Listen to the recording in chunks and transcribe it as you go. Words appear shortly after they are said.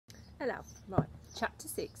Hello. Right, chapter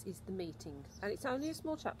 6 is the meeting, and it's only a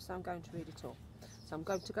small chapter, so I'm going to read it all. So I'm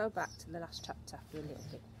going to go back to the last chapter for a little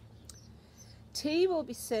bit. Tea will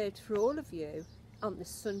be served for all of you on the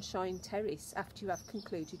sunshine terrace after you have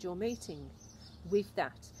concluded your meeting. With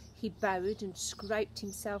that, he bowed and scraped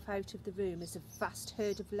himself out of the room as a vast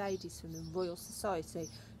herd of ladies from the Royal Society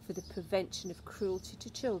for the Prevention of Cruelty to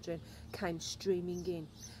Children came streaming in.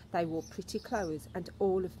 They wore pretty clothes, and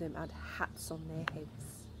all of them had hats on their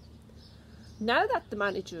heads. Now that the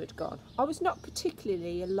manager had gone, I was not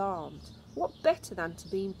particularly alarmed. What better than to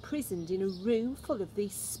be imprisoned in a room full of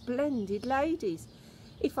these splendid ladies?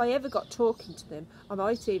 If I ever got talking to them, I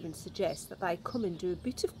might even suggest that they come and do a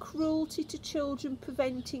bit of cruelty to children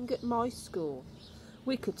preventing at my school.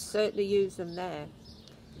 We could certainly use them there.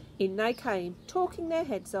 In they came, talking their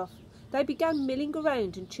heads off. They began milling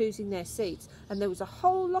around and choosing their seats, and there was a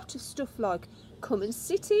whole lot of stuff like, "Come and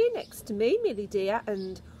sit here next to me, Millie dear,"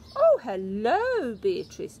 and "Oh, hello,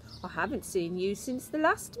 Beatrice. I haven't seen you since the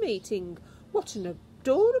last meeting. What an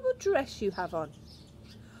adorable dress you have on."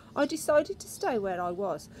 I decided to stay where I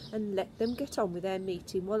was and let them get on with their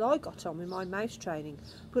meeting while I got on with my mouse training,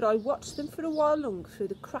 but I watched them for a while longer through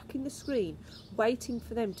the crack in the screen, waiting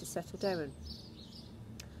for them to settle down.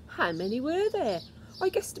 How many were there? I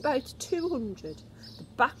guessed about 200. The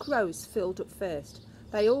back rows filled up first.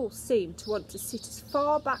 They all seemed to want to sit as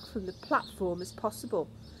far back from the platform as possible.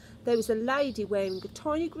 There was a lady wearing a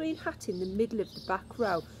tiny green hat in the middle of the back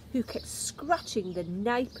row who kept scratching the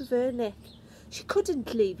nape of her neck. She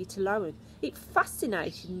couldn't leave it alone. It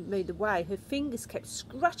fascinated me the way her fingers kept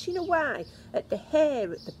scratching away at the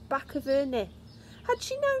hair at the back of her neck. Had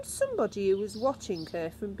she known somebody who was watching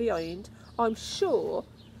her from behind, I'm sure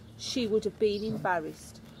she would have been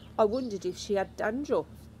embarrassed. I wondered if she had dandruff.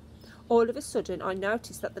 All of a sudden I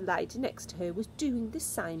noticed that the lady next to her was doing the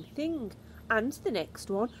same thing. And the next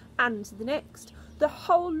one, and the next. The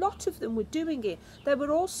whole lot of them were doing it. They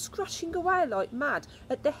were all scratching away like mad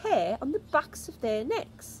at the hair on the backs of their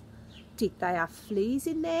necks. Did they have fleas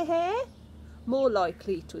in their hair? More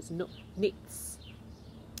likely it was nits.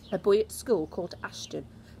 A boy at school called Ashton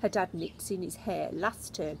had had nits in his hair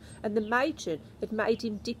last term, and the matron had made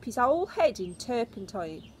him dip his whole head in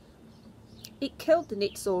turpentine. It killed the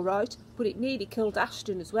nits all right, but it nearly killed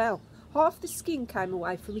Ashton as well. Half the skin came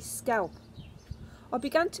away from his scalp. I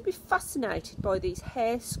began to be fascinated by these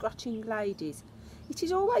hair-scratching ladies. It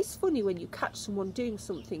is always funny when you catch someone doing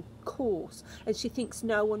something coarse and she thinks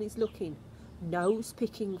no one is looking.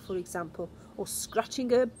 Nose-picking, for example, or scratching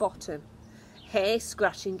her bottom.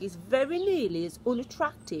 Hair-scratching is very nearly as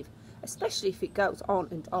unattractive, especially if it goes on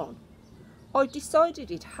and on. I decided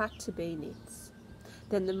it had to be nits.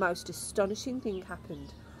 Then the most astonishing thing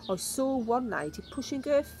happened. I saw one lady pushing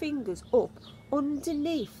her fingers up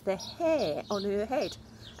underneath the hair on her head,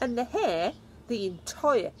 and the hair, the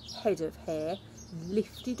entire head of hair,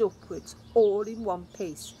 lifted upwards all in one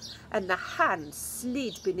piece, and the hand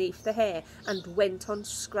slid beneath the hair and went on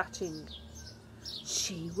scratching.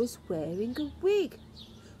 She was wearing a wig.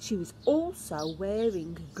 She was also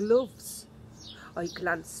wearing gloves. I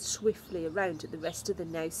glanced swiftly around at the rest of the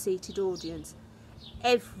now seated audience.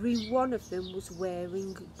 Every one of them was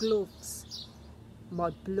wearing gloves. My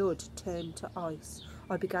blood turned to ice.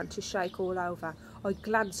 I began to shake all over. I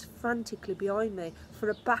glanced frantically behind me for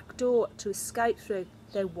a back door to escape through.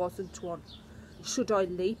 There wasn't one. Should I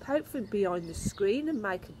leap out from behind the screen and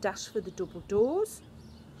make a dash for the double doors?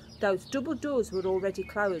 Those double doors were already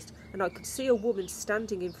closed, and I could see a woman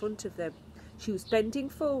standing in front of them. She was bending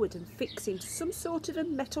forward and fixing some sort of a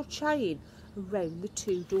metal chain around the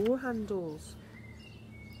two door handles.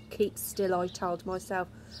 Keep still, I told myself.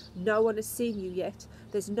 No one has seen you yet.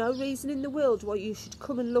 There's no reason in the world why you should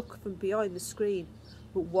come and look from behind the screen.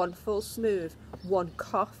 But one false move, one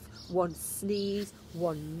cough, one sneeze,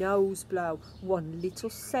 one nose blow, one little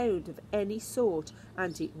sound of any sort,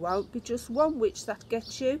 and it won't be just one witch that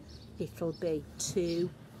gets you. It'll be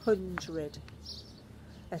 200.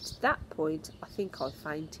 At that point, I think I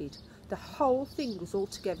fainted. The whole thing was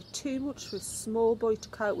altogether too much for a small boy to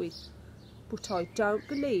cope with. But I don't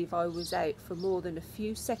believe I was out for more than a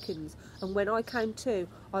few seconds, and when I came to,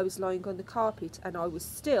 I was lying on the carpet, and I was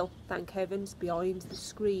still, thank heavens, behind the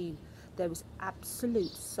screen. There was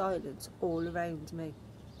absolute silence all around me.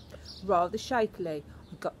 Rather shakily,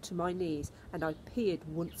 I got to my knees, and I peered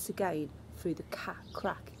once again through the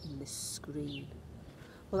crack in the screen.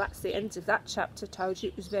 Well, that's the end of that chapter. Told you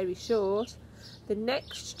it was very short. The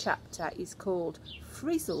next chapter is called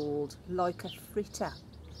Frizzled Like a Fritter.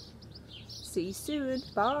 See you soon.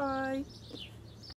 Bye.